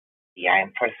identity. I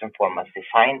am first and foremost a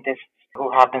scientist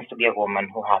who happens to be a woman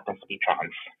who happens to be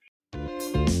trans.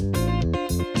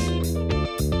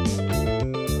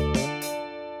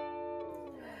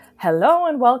 Hello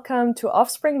and welcome to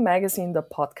Offspring Magazine, the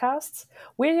podcasts.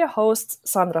 We're your hosts,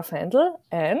 Sandra Fendel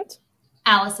and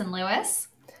Allison Lewis.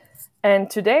 And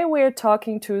today we're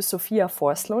talking to Sofia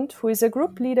Forslund, who is a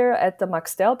group leader at the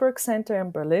Max Delbrück Center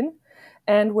in Berlin.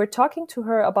 And we're talking to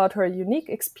her about her unique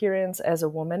experience as a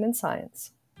woman in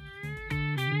science.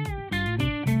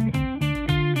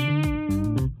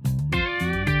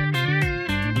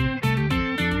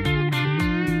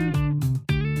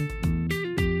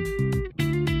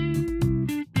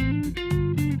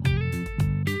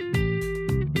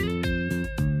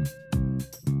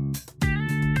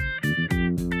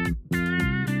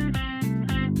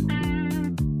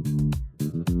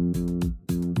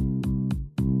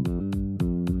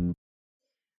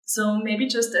 So maybe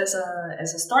just as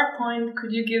a start point,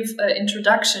 could you give an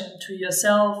introduction to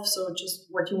yourself? So just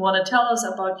what you want to tell us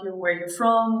about you, where you're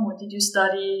from, what did you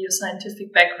study, your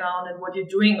scientific background, and what you're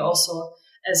doing also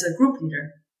as a group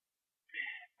leader.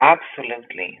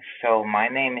 Absolutely. So my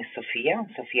name is Sofia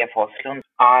Forslund.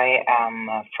 I am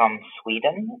from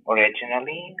Sweden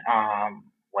originally,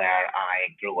 where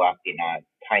I grew up in a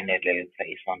tiny little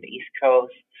place on the East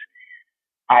Coast.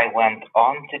 I went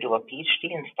on to do a PhD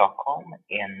in Stockholm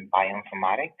in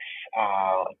bioinformatics.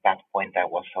 At that point, I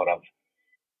was sort of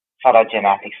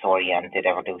genetics oriented,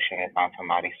 evolutionary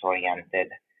bioinformatics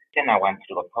oriented. Then I went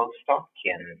to do a postdoc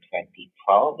in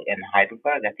 2012 in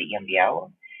Heidelberg at the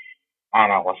EMBL,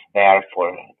 and I was there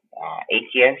for 8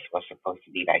 years. It was supposed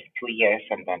to be like 2 years,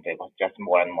 and then there was just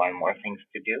more and more things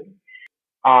to do.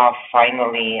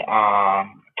 Finally,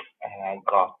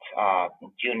 got a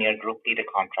junior group leader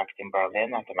contract in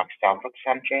Berlin at the Max Delbrück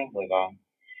Center with a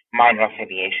minor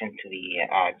affiliation to the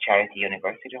Charity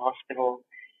University Hospital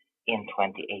in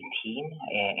 2018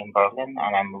 in Berlin,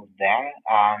 and I moved there.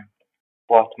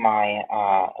 What my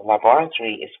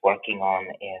laboratory is working on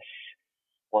is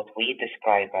what we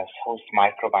describe as host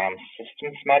microbiome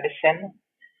systems medicine.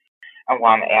 And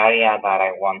one area that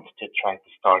I want to try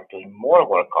to start doing more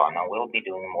work on, and will be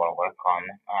doing more work on,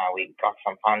 we got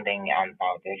some funding, and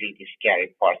now the really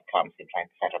scary part comes in trying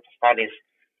to set up studies,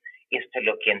 is to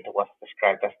look into what's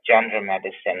described as gender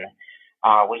medicine,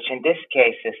 which in this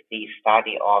case is the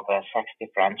study of sex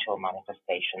differential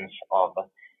manifestations of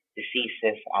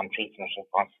diseases and treatment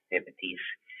responsibilities,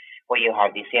 where you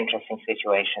have these interesting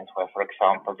situations where, for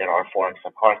example, there are forms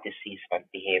of heart disease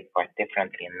that behave quite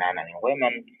differently in men and in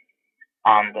women.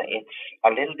 And it's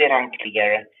a little bit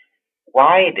unclear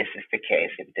why this is the case,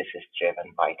 if this is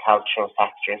driven by cultural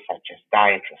factors such as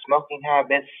diet or smoking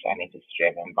habits, and if it's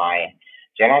driven by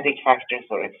genetic factors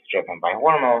or if it's driven by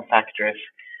hormonal factors,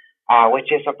 which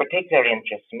is of particular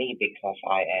interest to me because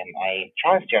I am a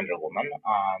transgender woman,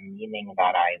 meaning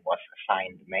that I was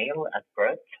assigned male at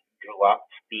birth, grew up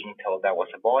being told I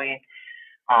was a boy,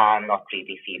 not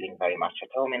really feeling very much at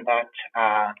home in that.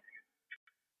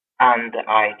 And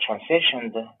I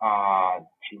transitioned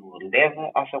to live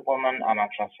as a woman, and I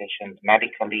transitioned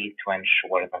medically to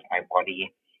ensure that my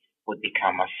body would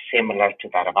become as similar to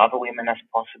that of other women as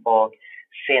possible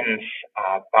since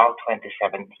about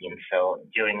 2017. So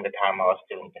during the time I was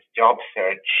doing this job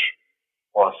search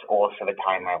was also the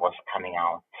time I was coming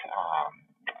out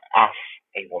as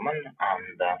a woman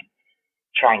and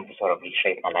trying to sort of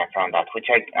reshape my life around that, which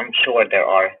I'm sure there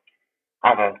are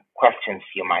other questions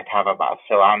you might have about.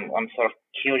 So I'm sort of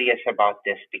curious about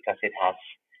this because it has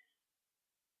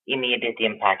immediate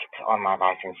impact on my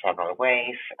life in several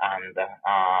ways, and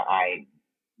I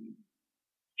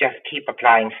just keep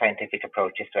applying scientific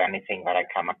approaches to anything that I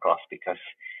come across because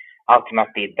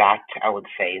ultimately that, I would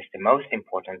say, is the most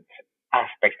important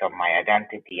aspect of my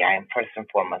identity. I am first and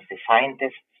foremost a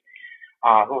scientist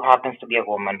who happens to be a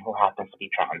woman who happens to be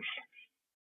trans.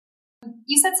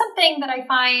 You said something that I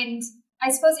find, I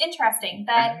suppose, interesting,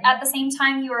 that at the same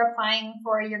time you were applying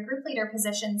for your group leader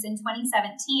positions in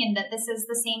 2017, that this is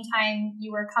the same time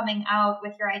you were coming out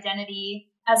with your identity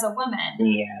as a woman.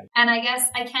 Yeah. And I guess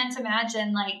I can't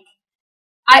imagine, like,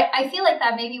 I feel like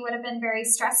that maybe would have been very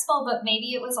stressful, but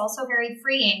maybe it was also very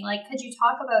freeing. Like, could you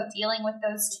talk about dealing with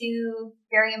those two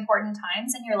very important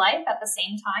times in your life at the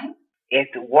same time? It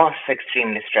was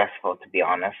extremely stressful, to be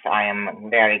honest. I am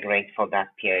very grateful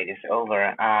that period is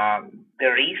over.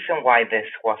 The reason why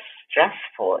this was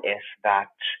stressful is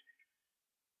that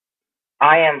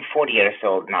I am 40 years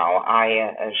old now.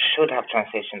 I should have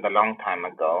transitioned a long time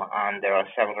ago, and there are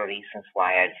several reasons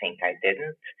why I think I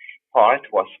didn't. Part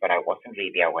was that I wasn't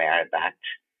really aware that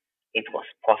it was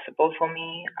possible for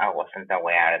me. I wasn't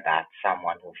aware that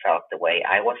someone who felt the way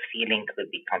I was feeling could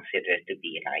be considered to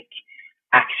be like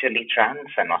actually trans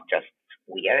and not just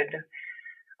weird.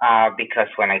 Because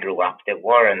when I grew up, there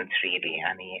weren't really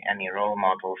any role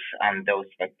models, and those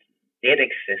that did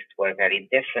exist were very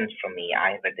different from me.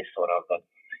 Either the sort of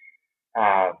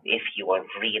if you are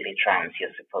really trans,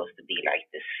 you're supposed to be like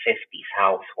this 50s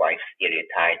housewife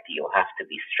stereotype. You have to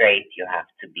be straight. You have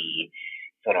to be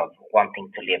sort of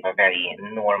wanting to live a very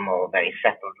normal, very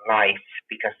settled life,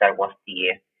 because that was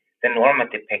the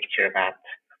normative picture that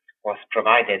was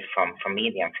provided from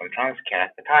media and from trans care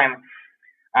at the time.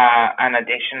 And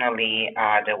additionally,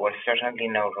 there were certainly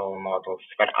no role models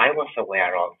that I was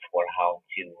aware of for how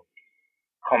to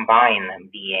combine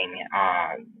being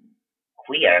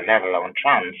queer, let alone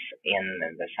trans, in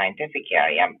the scientific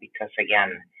area. Because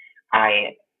again,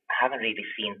 I haven't really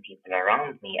seen people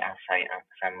around me as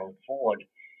I move forward,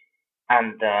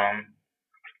 and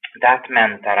that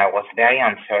meant that I was very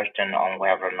uncertain on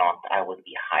whether or not I would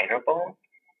be hireable.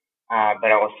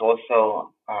 But I was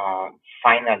also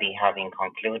finally having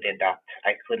concluded that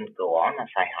I couldn't go on as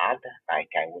I had. Like,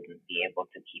 I wouldn't be able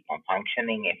to keep on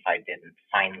functioning if I didn't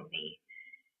finally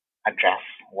address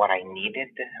what I needed,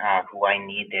 who I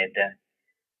needed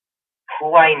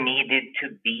to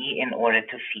be in order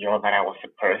to feel that I was a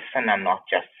person and not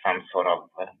just some sort of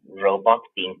robot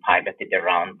being piloted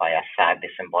around by a sad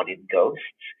disembodied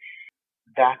ghost.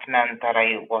 That meant that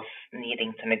I was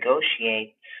needing to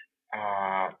negotiate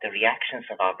the reactions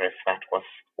of others. That was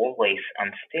always,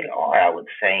 and still are, I would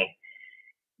say,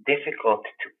 difficult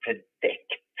to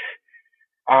predict.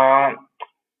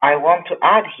 I want to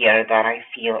add here that I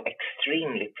feel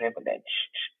extremely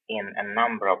privileged in a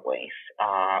number of ways.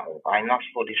 I'm not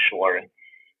fully sure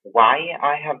why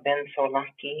I have been so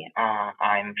lucky.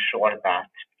 I'm sure that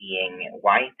being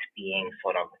white, being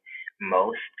sort of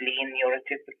mostly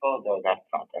neurotypical, though that's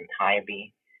not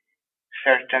entirely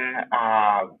certain,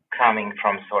 coming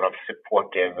from sort of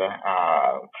supportive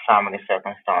family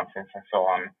circumstances and so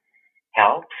on,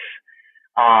 helps.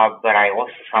 But I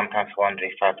also sometimes wonder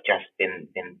if I've just been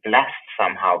blessed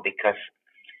somehow, because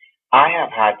I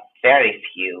have had very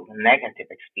few negative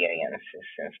experiences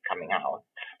since coming out.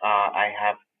 I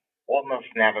have almost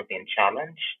never been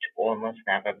challenged, almost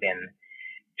never been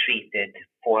treated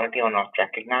poorly or not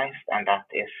recognized, and that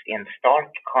is in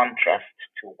stark contrast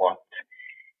to what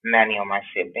many of my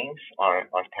siblings are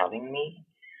telling me.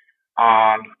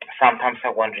 Sometimes I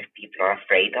wonder if people are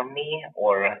afraid of me,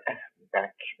 or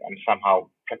that I'm somehow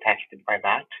protected by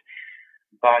that.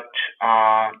 But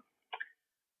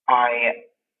I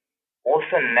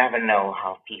also never know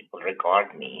how people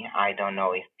regard me. I don't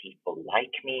know if people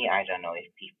like me. I don't know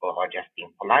if people are just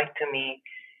being polite to me.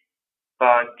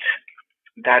 But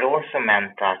that also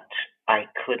meant that I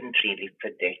couldn't really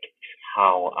predict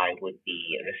how I would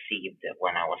be received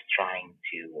when I was trying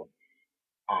to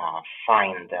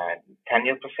find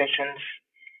tenure positions.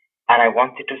 And I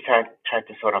wanted to try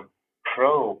to sort of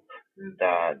probe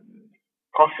the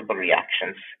possible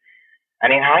reactions.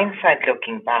 And in hindsight,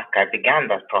 looking back, I began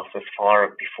that process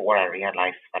far before I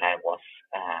realized that I was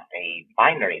a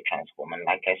binary trans woman.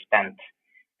 Like, I spent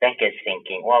decades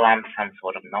thinking, well, I'm some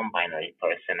sort of non-binary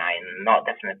person. I'm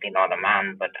definitely not a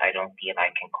man, but I don't feel I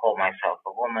can call myself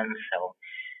a woman. So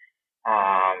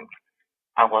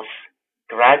I was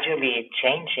gradually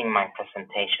changing my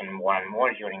presentation more and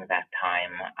more during that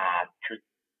time to,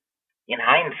 in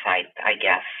hindsight, I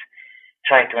guess,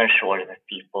 try to ensure that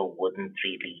people wouldn't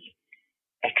really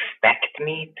expect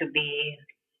me to be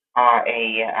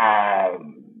a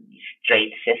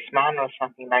straight cis man or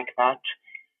something like that.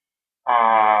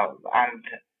 And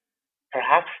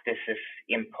perhaps this is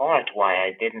in part why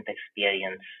I didn't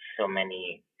experience so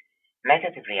many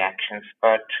negative reactions,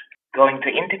 but going to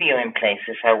interviewing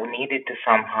places, I needed to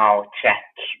somehow check,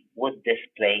 would this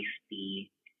place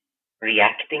be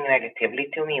reacting negatively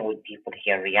to me? Would people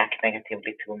here react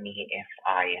negatively to me if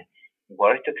I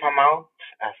were to come out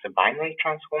as a binary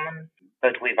trans woman,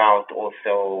 but without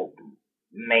also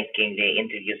making the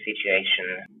interview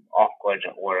situation awkward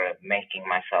or making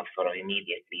myself sort of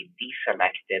immediately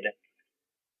deselected?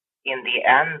 In the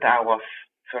end, I was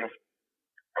sort of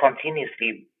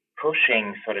continuously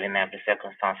pushing sort of in every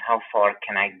circumstance, how far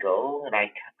can I go?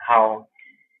 Like, how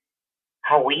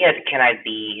weird can I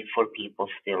be for people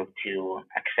still to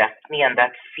accept me? And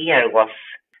that fear was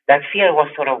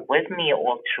sort of with me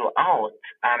all throughout.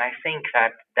 And I think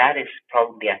that is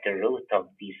probably at the root of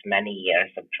these many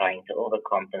years of trying to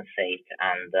overcompensate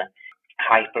and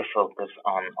hyper focus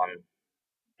on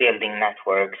building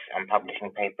networks and publishing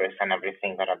papers and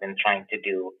everything that I've been trying to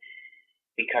do.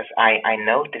 Because I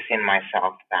notice in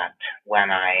myself that when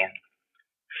I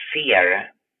fear,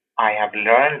 I have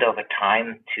learned over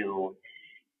time to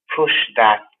push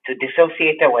that, to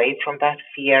dissociate away from that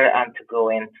fear and to go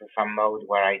into some mode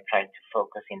where I try to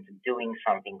focus into doing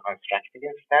something constructive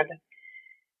instead,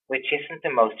 which isn't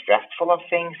the most restful of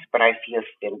things, but I feel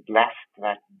still blessed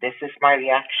that this is my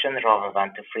reaction rather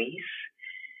than to freeze,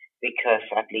 because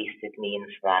at least it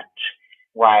means that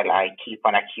while I keep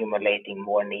on accumulating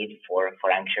more need for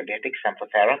anxiolytics and for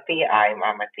therapy, I'm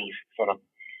at least sort of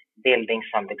building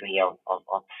some degree of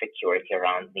security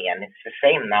around me. And it's the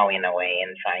same now in a way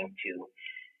in trying to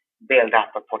build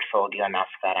up a portfolio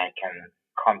enough that I can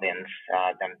convince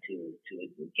them to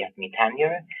get me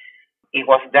tenure. It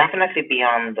was definitely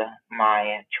beyond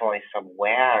my choice of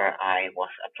where I was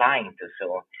applying to.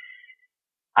 So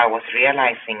I was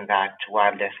realizing that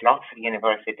while there's lots of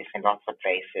universities in lots of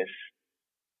places,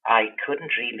 I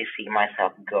couldn't really see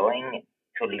myself going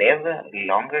to live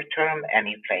longer term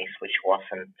any place which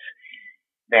wasn't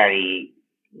very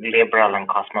liberal and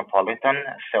cosmopolitan.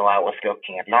 So I was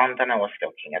looking at London, I was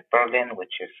looking at Berlin,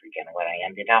 which is again where I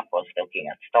ended up, I was looking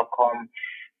at Stockholm,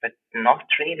 but not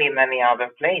really many other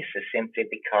places, simply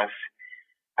because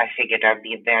I figured I'd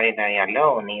be very, very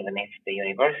alone. Even if the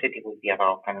university would be a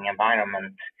welcoming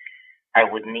environment, I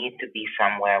would need to be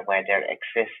somewhere where there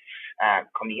exists a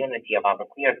community of other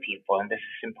queer people. And this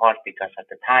is in part because at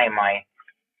the time I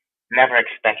never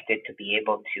expected to be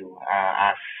able to,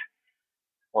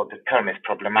 well, the term is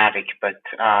problematic, but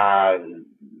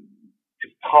to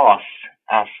pass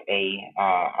as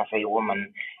a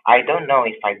woman. I don't know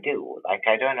if I do. Like,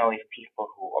 I don't know if people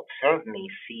who observe me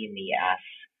see me as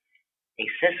a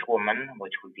cis woman,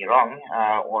 which would be wrong,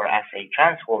 or as a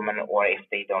trans woman, or if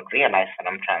they don't realize that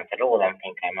I'm trans at all and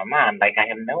think I'm a man. Like, I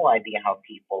have no idea how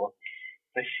people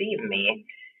perceive me.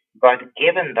 But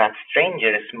given that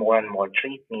strangers more and more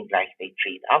treat me like they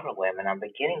treat other women, I'm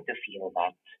beginning to feel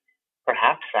that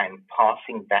perhaps I'm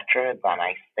passing better than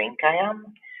I think I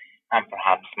am, and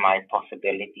perhaps my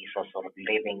possibilities of sort of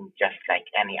living just like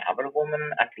any other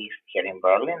woman, at least here in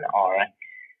Berlin, are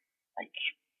like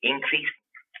increased.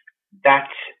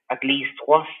 That at least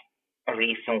was a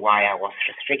reason why I was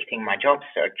restricting my job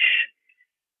search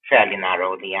fairly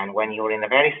narrowly. And when you're in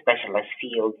a very specialized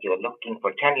field, you're looking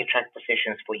for tenure track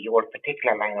positions for your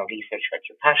particular line of research that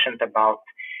you're passionate about,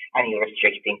 and you're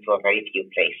restricting to a very few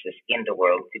places in the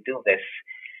world to do this.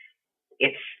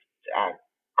 It's a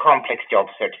complex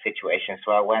job search situation.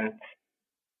 So I went,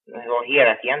 well, here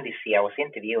at the NDC, I was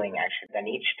interviewing actually, and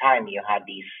each time you had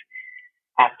these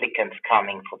applicants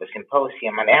coming for the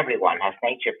symposium, and everyone has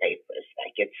nature papers.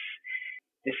 Like,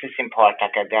 this is in part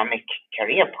academic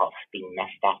career paths being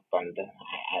messed up, and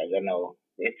I don't know.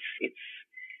 It's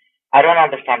I don't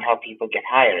understand how people get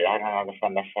hired. I don't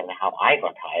understand necessarily how I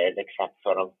got hired, except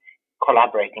sort of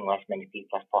collaborating with as many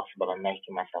people as possible and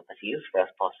making myself as useful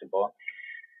as possible.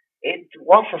 It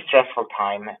was a stressful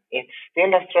time. It's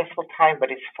still a stressful time,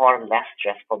 but it's far less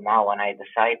stressful now. And I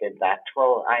decided that,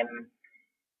 well, I'm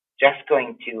just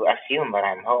going to assume that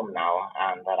I'm home now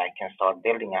and that I can start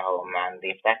building a home. And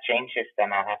if that changes,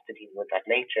 then I'll have to deal with that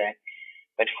later.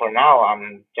 But for now,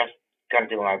 I'm just going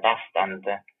to do my best and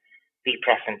be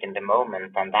present in the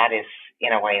moment. And that is,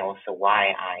 in a way, also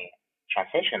why I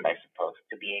transitioned, I suppose,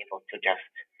 to be able to just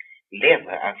live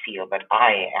and feel that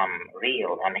I am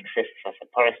real and exist as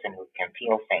a person who can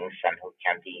feel things and who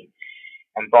can be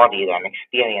embodied and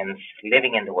experience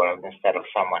living in the world, instead of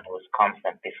someone who is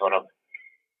constantly sort of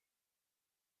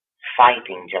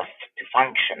fighting just to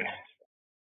function.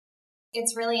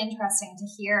 It's really interesting to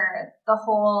hear the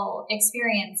whole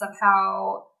experience of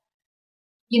how,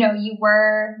 you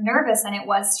were nervous and it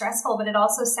was stressful, but it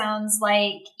also sounds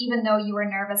like even though you were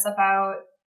nervous about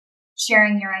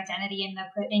sharing your identity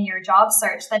in your job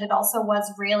search, that it also was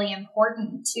really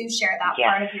important to share that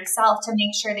part of yourself, to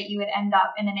make sure that you would end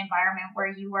up in an environment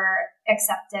where you were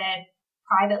accepted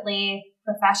privately,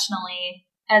 professionally,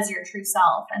 as your true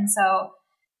self. And so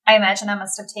I imagine that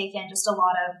must have taken just a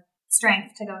lot of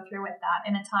strength to go through with that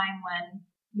in a time when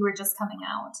you were just coming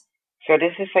out. So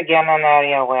this is again an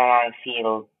area where I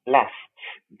feel blessed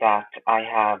that I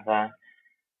have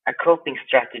a coping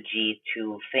strategy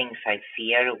to things I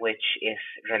fear, which is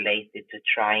related to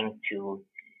trying to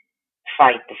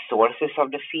fight the sources of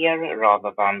the fear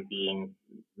rather than being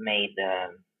made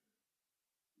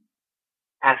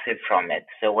passive from it.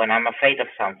 So when I'm afraid of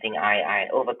something, I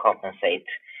overcompensate.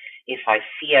 If I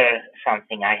fear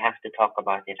something, I have to talk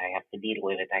about it, I have to deal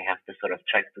with it, I have to sort of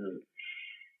try to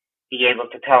be able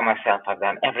to tell myself I've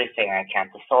done everything I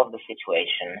can to solve the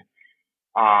situation.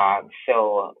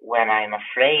 So when I'm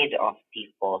afraid of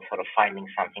people sort of finding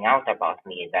something out about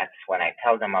me, that's when I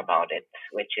tell them about it,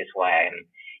 which is why I'm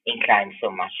inclined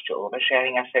so much to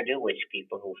oversharing as I do, which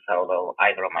people who follow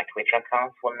either of my Twitter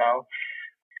accounts will know.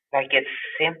 Like, it's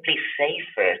simply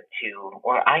safer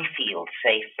or I feel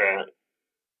safer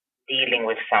dealing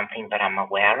with something that I'm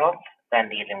aware of than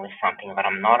dealing with something that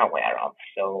I'm not aware of.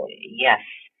 So, yes,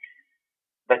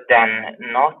 but then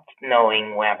not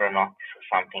knowing whether or not this was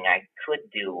something I could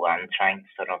do and trying to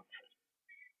sort of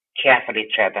carefully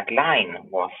tread that line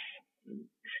was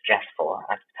stressful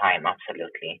at the time,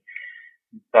 absolutely.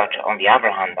 But on the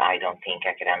other hand, I don't think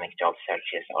academic job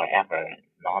searches are ever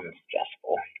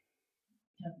non-stressful.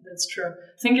 Yeah, that's true.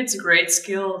 I think it's a great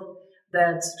skill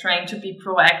that trying to be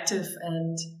proactive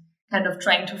and kind of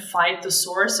trying to fight the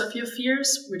source of your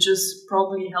fears, which is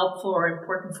probably helpful or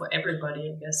important for everybody,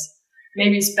 I guess.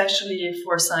 Maybe especially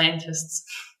for scientists.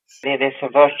 It is a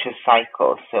virtuous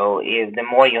cycle. So the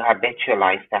more you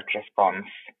habitualize that response,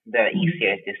 the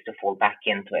easier it is to fall back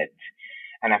into it.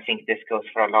 And I think this goes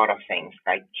for a lot of things.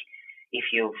 Like, if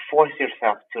you force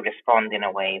yourself to respond in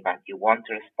a way that you want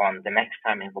to respond, the next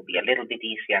time it will be a little bit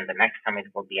easier, and the next time it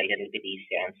will be a little bit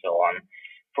easier, and so on,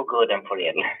 for good and for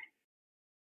ill.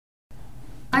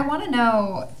 I want to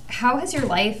know, how has your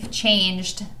life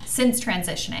changed since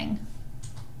transitioning?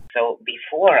 So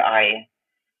before I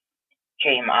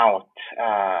came out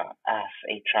as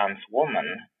a trans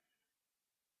woman,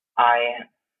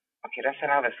 that's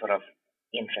another sort of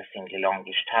interestingly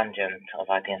longish tangent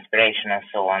about inspiration and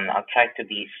so on. I'll try to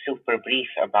be super brief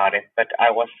about it, but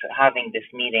I was having this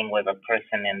meeting with a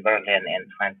person in Berlin in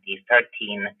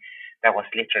 2013 that was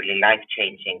literally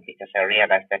life-changing, because I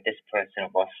realized that this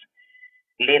person was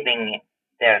living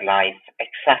their life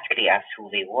exactly as who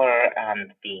they were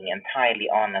and being entirely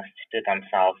honest to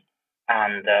themselves,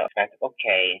 and that,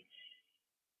 okay,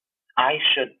 I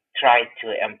should try to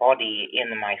embody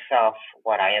in myself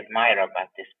what I admire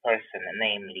about this person,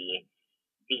 namely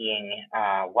being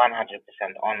 100%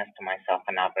 honest to myself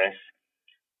and others.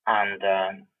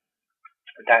 And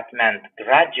that meant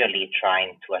gradually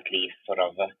trying to at least sort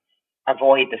of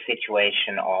avoid the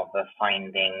situation of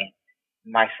finding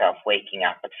myself waking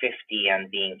up at 50 and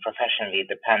being professionally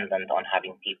dependent on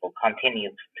having people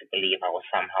continue to believe I was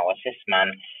somehow a cis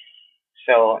man.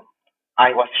 So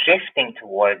I was shifting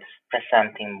towards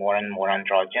presenting more and more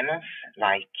androgynous.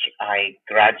 Like, I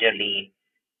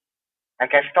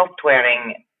stopped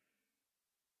wearing.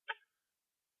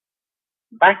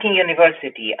 Back in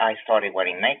university, I started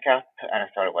wearing makeup, and I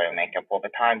started wearing makeup all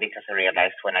the time because I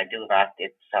realized when I do that,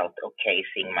 it felt okay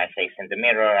seeing my face in the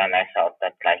mirror, and I felt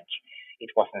that, like, it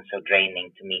wasn't so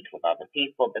draining to meet with other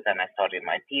people. But then I started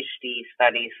my PhD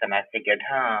studies, and I figured,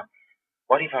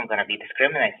 what if I'm going to be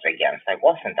discriminated against? I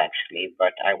wasn't actually,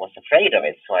 but I was afraid of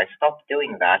it. So I stopped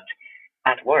doing that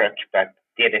at work, but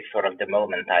did it sort of the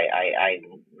moment I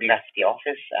left the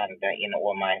office and in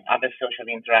all my other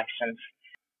social interactions.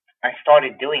 I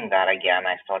started doing that again.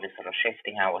 I started sort of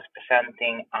shifting how I was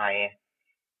presenting. I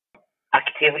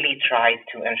actively tried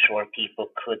to ensure people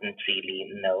couldn't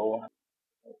really know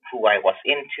who I was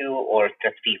into, or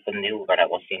that people knew that I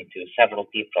was into several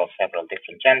people of several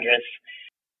different genders.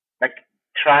 Like,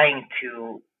 trying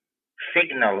to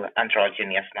signal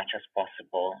androgyny as much as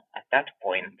possible at that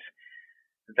point.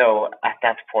 Though at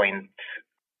that point,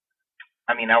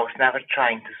 I was never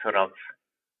trying to sort of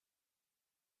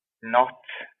not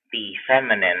be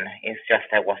feminine. It's just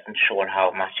I wasn't sure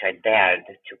how much I dared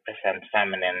to present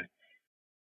feminine.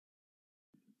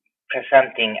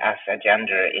 Presenting as a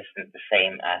gender isn't the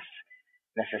same as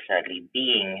necessarily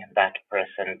being that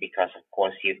person, because of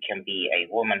course you can be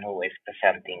a woman who is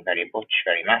presenting very butch,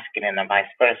 very masculine, and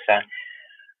vice versa.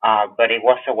 But it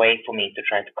was a way for me to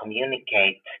try to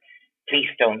communicate,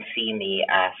 please don't see me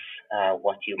as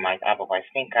what you might otherwise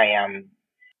think I am.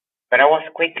 But I was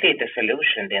quickly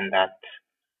disillusioned in that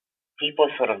people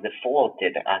sort of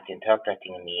defaulted at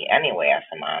interpreting me anyway as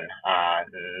a man,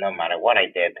 no matter what I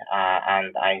did.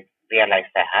 And I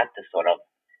realized I had to sort of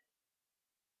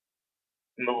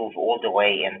move all the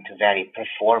way into very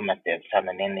performative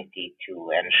femininity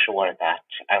to ensure that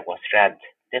I was read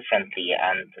differently.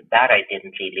 And that I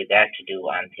didn't really dare to do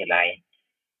until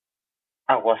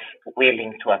I was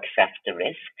willing to accept the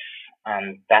risks.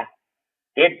 And that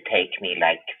did take me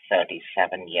like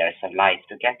 37 years of life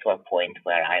to get to a point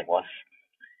where I was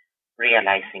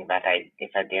realizing that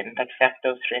if I didn't accept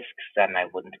those risks, then I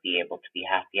wouldn't be able to be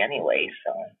happy anyway.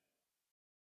 So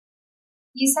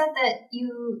you said that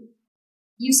you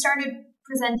started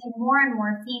presenting more and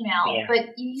more female, yeah.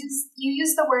 But you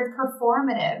use the word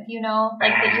performative,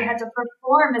 like that you had to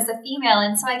perform as a female.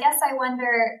 And so I guess I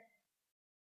wonder,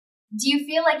 do you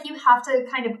feel like you have to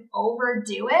kind of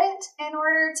overdo it in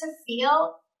order to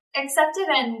feel accepted?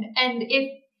 And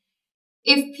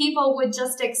if people would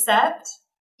just accept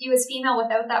you as female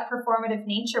without that performative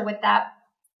nature, would that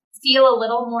feel a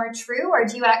little more true? Or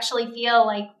do you actually feel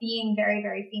like being very,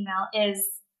 very female is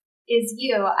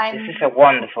you? This is a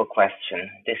wonderful question.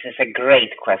 This is a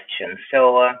great question.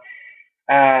 So,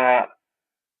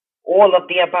 all of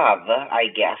the above, I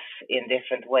guess, in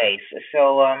different ways.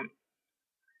 So,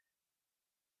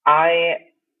 I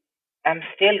am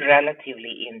still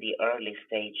relatively in the early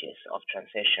stages of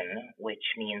transition, which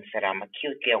means that I'm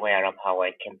acutely aware of how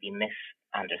I can be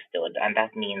misunderstood. And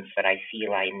that means that I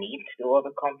feel I need to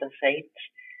overcompensate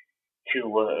to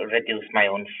reduce my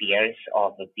own fears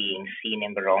of being seen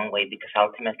in the wrong way, because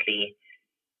ultimately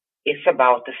it's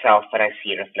about the self that I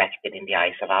see reflected in the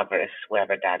eyes of others,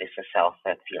 whether that is a self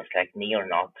that feels like me or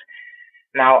not.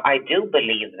 Now, I do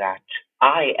believe that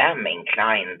I am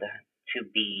inclined to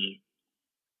be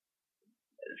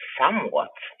somewhat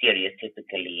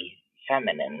stereotypically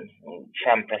feminine,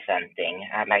 femme-presenting.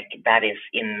 Like that is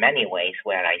in many ways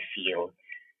where I feel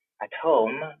at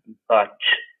home, but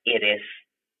it is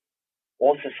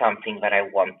also something that I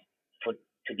want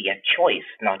to be a choice,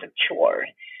 not a chore,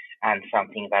 and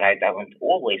something that I don't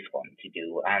always want to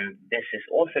do. And this is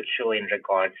also true in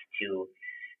regards to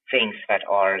things that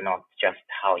are not just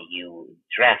how you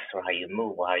dress or how you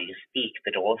move or how you speak,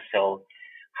 but also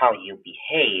how you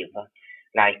behave.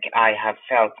 Like I have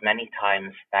felt many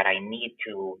times that I need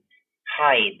to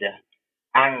hide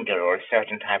anger or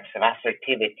certain types of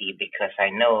assertivity because I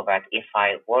know that if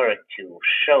I were to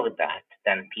show that,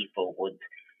 then people would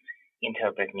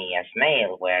interpret me as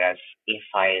male, whereas if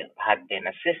I had been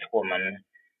a cis woman,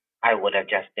 I would have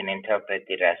just been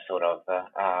interpreted as sort of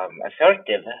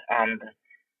assertive. And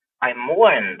I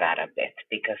mourn that a bit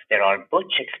because there are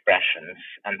butch expressions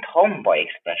and tomboy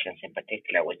expressions in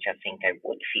particular, which I think I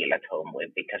would feel at home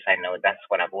with because I know that's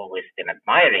what I've always been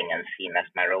admiring and seen as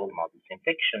my role models in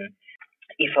fiction.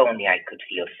 If only I could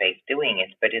feel safe doing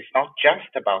it. But it's not just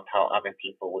about how other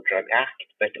people would react,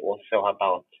 but also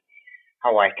about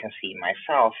how I can see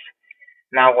myself.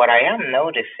 Now, what I am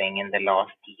noticing in the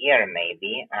last year,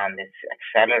 maybe, and it's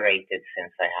accelerated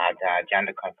since I had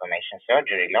gender confirmation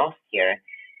surgery last year,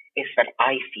 is that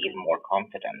I feel more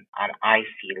confident, and I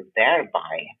feel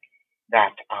thereby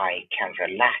that I can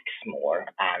relax more,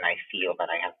 and I feel that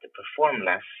I have to perform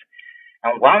less.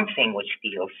 And one thing which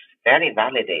feels very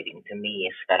validating to me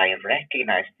is that I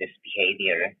recognize this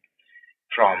behavior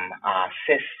from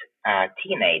cis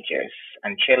teenagers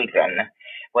and children,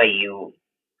 where you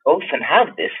often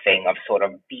have this thing of sort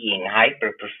of being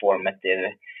hyper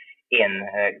performative in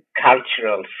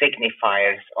cultural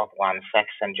signifiers of one's sex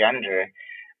and gender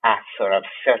at sort of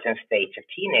certain stage of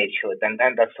teenagehood, and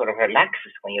then that sort of relaxes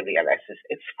when you realize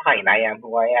it's fine, I am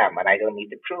who I am, and I don't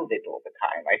need to prove it all the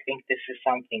time. I think this is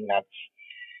something that's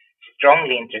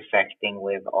strongly intersecting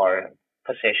with our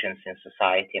positions in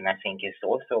society, and I think it's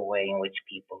also a way in which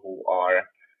people who are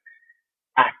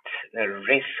at the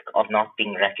risk of not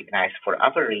being recognized for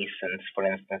other reasons, for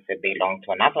instance, they belong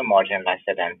to another marginalized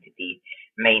identity,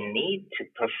 may need to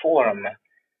perform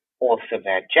also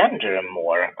their gender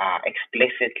more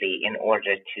explicitly in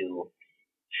order to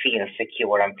feel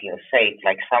secure and feel safe.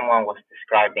 Like someone was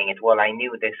describing it, well, I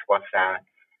knew this was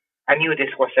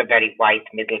a very white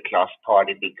middle class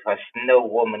party because no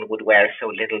woman would wear so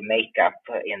little makeup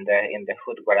in the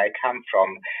hood where I come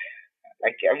from.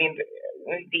 Like, I mean,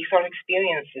 these are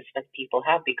experiences that people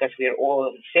have because we're all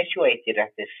situated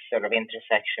at this sort of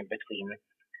intersection between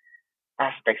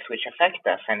aspects which affect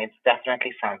us, and it's definitely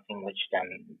something which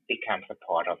then becomes a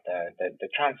part of the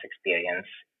trans experience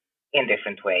in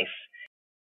different ways.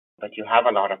 But you have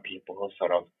a lot of people who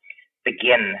sort of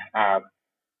begin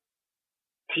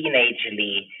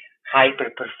teenagely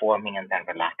hyper performing and then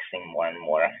relaxing more and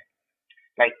more.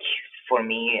 Like for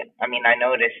me, I mean, I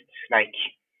noticed like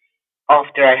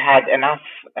after I had enough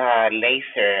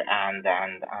laser and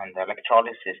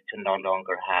electrolysis to no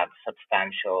longer have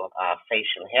substantial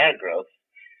facial hair growth,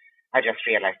 I just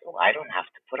realized, oh, I don't have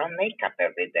to put on makeup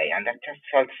every day, and that just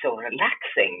felt so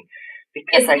relaxing.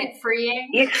 Because Isn't it freeing?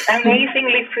 It's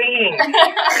amazingly freeing.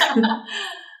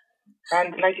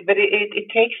 And like, but it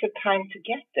takes a time to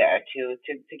get there,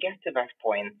 to get to that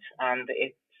point, and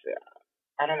it's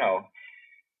I don't know.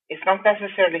 It's not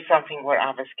necessarily something where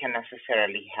others can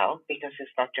necessarily help because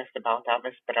it's not just about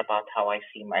others, but about how I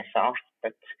see myself.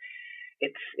 But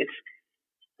it's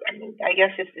I mean, I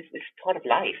guess it's part of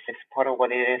life. It's part of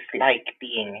what it is like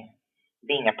being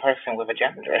a person with a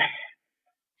gender.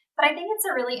 But I think it's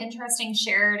a really interesting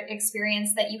shared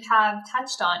experience that you have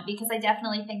touched on, because I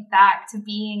definitely think back to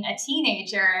being a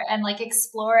teenager and like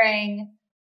exploring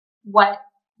what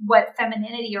what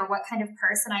femininity or what kind of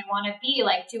person I want to be.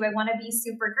 Like, do I want to be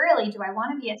super girly? Do I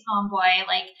want to be a tomboy?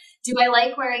 Like, do I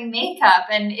like wearing makeup?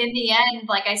 And in the end,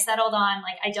 like, I settled on,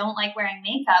 like, I don't like wearing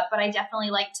makeup, but I definitely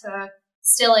like to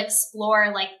still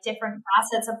explore like different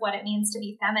facets of what it means to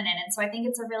be feminine. And so I think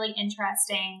it's a really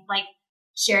interesting, like,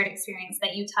 shared experience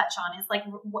that you touch on, is like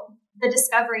the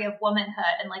discovery of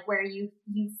womanhood and like where you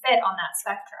fit on that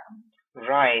spectrum.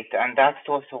 Right, and that's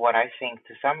also what I think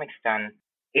to some extent.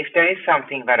 If there is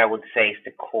something that I would say is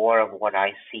the core of what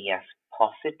I see as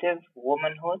positive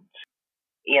womanhood,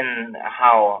 in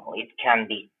how it can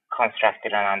be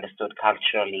constructed and understood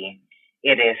culturally,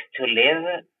 it is to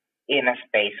live in a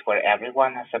space where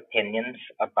everyone has opinions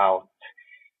about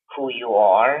who you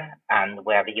are and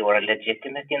whether you are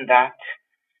legitimate in that,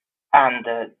 and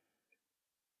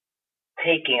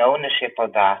taking ownership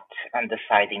of that and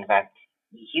deciding that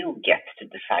you get to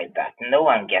decide that. No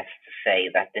one gets to say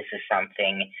that this is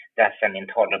something that's an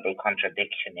intolerable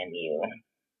contradiction in you.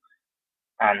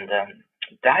 And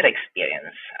that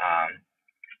experience,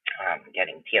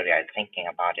 getting teary-eyed thinking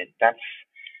about it, that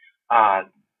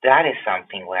is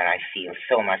something where I feel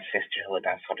so much sisterhood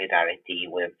and solidarity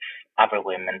with other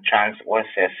women, trans or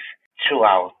cis,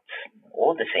 throughout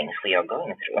all the things we are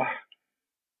going through.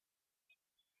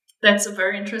 That's a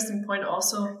very interesting point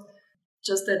also.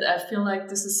 Just that I feel like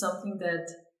this is something that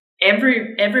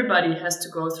everybody has to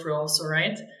go through also,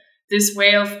 right? This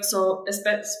way of, so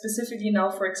specifically now,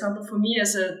 for example, for me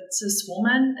as a cis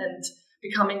woman and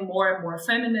becoming more and more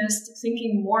feminist,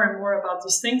 thinking more and more about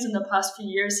these things in the past few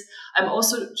years, I'm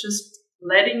also just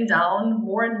letting down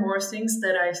more and more things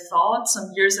that I thought some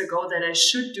years ago that I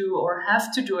should do or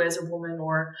have to do as a woman,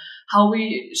 or how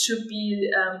we should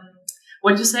be.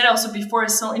 What you said also before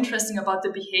is so interesting about the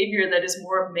behavior that is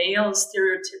more male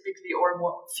stereotypically or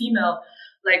more female,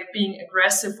 like being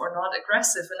aggressive or not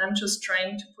aggressive. And I'm just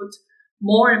trying to put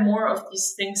more and more of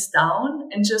these things down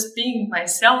and just being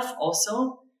myself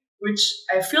also, which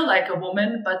I feel like a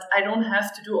woman, but I don't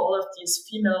have to do all of these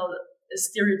female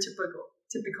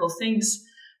stereotypical things.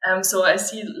 So I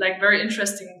see like very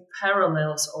interesting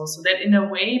parallels also, that in a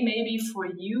way, maybe for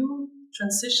you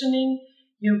transitioning,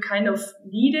 you kind of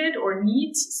needed or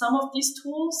need some of these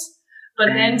tools, but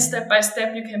then step by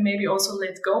step, you can maybe also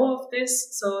let go of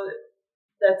this. So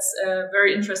that's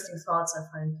very interesting thoughts, I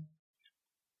find.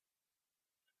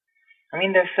 I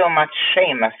mean, there's so much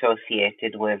shame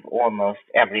associated with almost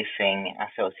everything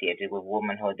associated with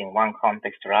womanhood in one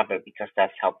context or other, because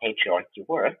that's how patriarchy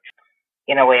works.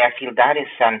 In a way, I feel that is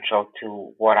central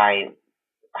to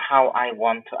how I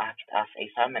want to act as a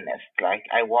feminist. Like,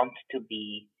 I want to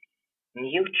be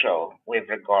neutral with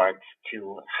regards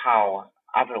to how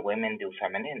other women do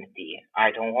femininity.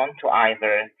 I don't want to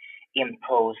either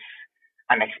impose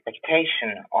an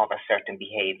expectation of a certain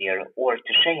behavior or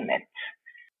to shame it.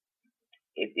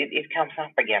 It comes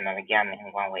up again and again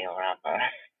in one way or other.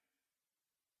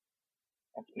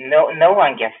 No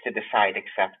one gets to decide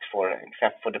except for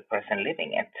the person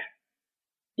living it.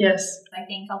 Yes. I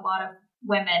think a lot of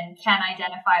women can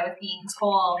identify with being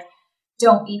told,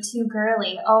 don't be too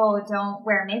girly. Oh, don't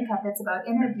wear makeup. It's about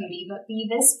inner beauty, but be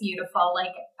this beautiful.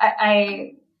 Like,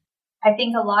 I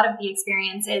think a lot of the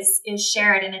experience is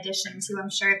shared, in addition to, I'm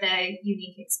sure, the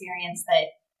unique experience that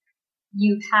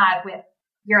you've had with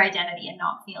your identity and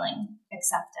not feeling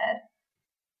accepted.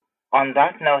 On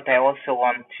that note, I also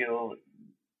want to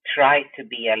try to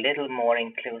be a little more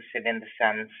inclusive, in the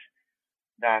sense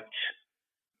that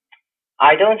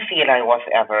I don't feel I was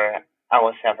ever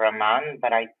a man,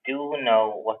 but I do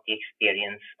know what the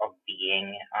experience of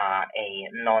being a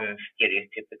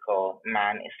non-stereotypical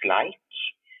man is like.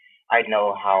 I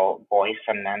know how boys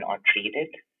and men are treated,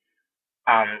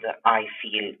 and I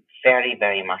feel very,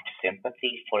 very much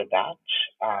sympathy for that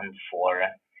and for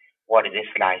what it is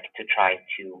like to try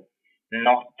to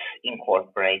not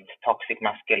incorporate toxic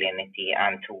masculinity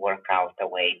and to work out a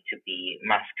way to be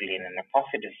masculine in a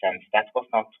positive sense. That was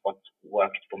not what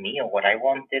worked for me or what I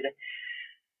wanted,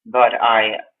 but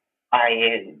I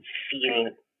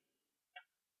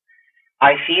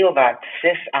feel that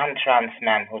cis and trans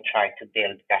men who try to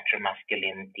build better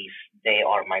masculinities, they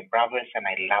are my brothers, and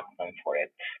I love them for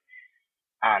it.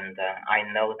 And I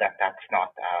know that that's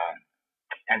not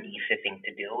an easy thing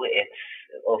to do. It's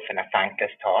often a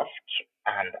thankless task,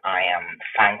 and I am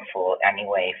thankful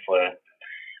anyway for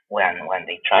when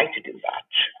they try to do that.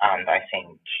 And I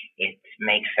think it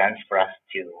makes sense for us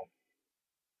to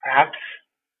perhaps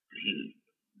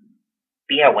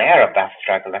be aware of that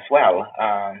struggle as well.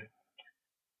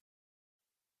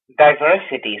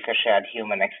 Diversity is a shared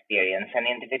human experience, and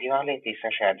individuality is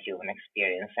a shared human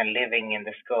experience, and living in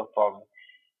the scope of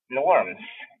norms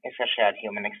is a shared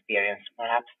human experience.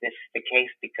 Perhaps this is the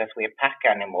case because we are pack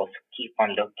animals who keep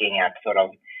on looking at sort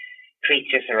of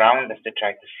creatures around us to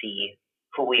try to see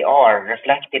who we are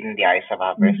reflected in the eyes of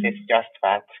others. Mm-hmm. It's just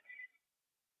that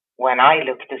when I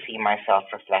look to see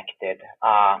myself reflected,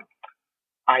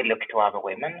 I look to other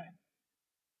women.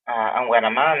 And when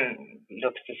a man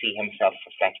looks to see himself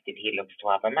reflected, he looks to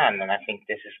other men. And I think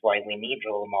this is why we need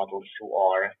role models who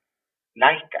are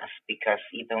like us, because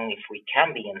even if we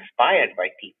can be inspired by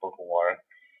people who are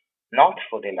not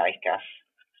fully like us,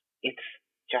 it's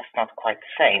just not quite the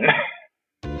same.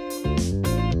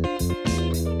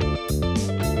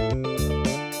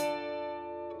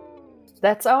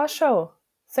 That's our show.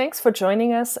 Thanks for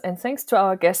joining us, and thanks to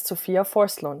our guest Sofia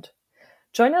Forslund.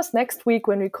 Join us next week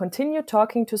when we continue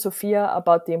talking to Sofia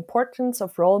about the importance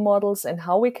of role models and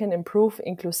how we can improve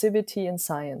inclusivity in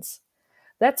science.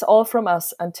 That's all from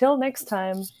us. Until next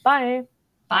time, bye!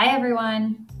 Bye,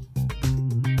 everyone!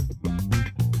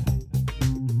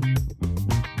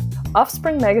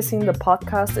 Offspring Magazine, the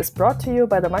podcast, is brought to you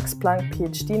by the Max Planck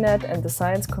PhD-Net and the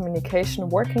Science Communication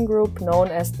Working Group known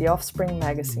as the Offspring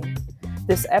Magazine.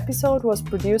 This episode was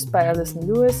produced by Allison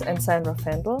Lewis and Sandra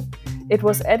Fendel. It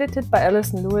was edited by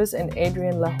Allison Lewis and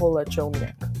Adrian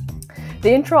Lahola-Jomiak.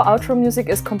 The intro-outro music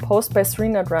is composed by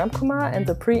Srinath Ramkumar and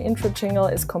the pre-intro jingle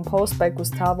is composed by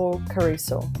Gustavo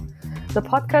Carrizo. The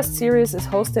podcast series is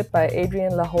hosted by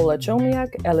Adrian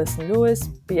Lahola-Jomiak, Allison Lewis,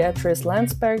 Beatrice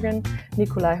Landsbergen,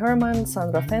 Nikolai Hermann,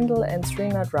 Sandra Fendel and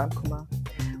Srinath Ramkumar,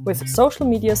 with social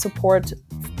media support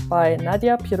by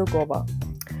Nadia Pirogova.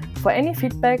 For any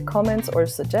feedback, comments or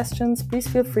suggestions, please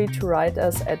feel free to write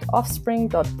us at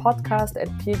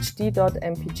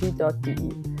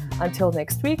offspring.podcasts@phd.mpg.de. Until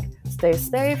next week, stay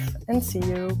safe and see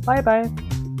you. Bye bye.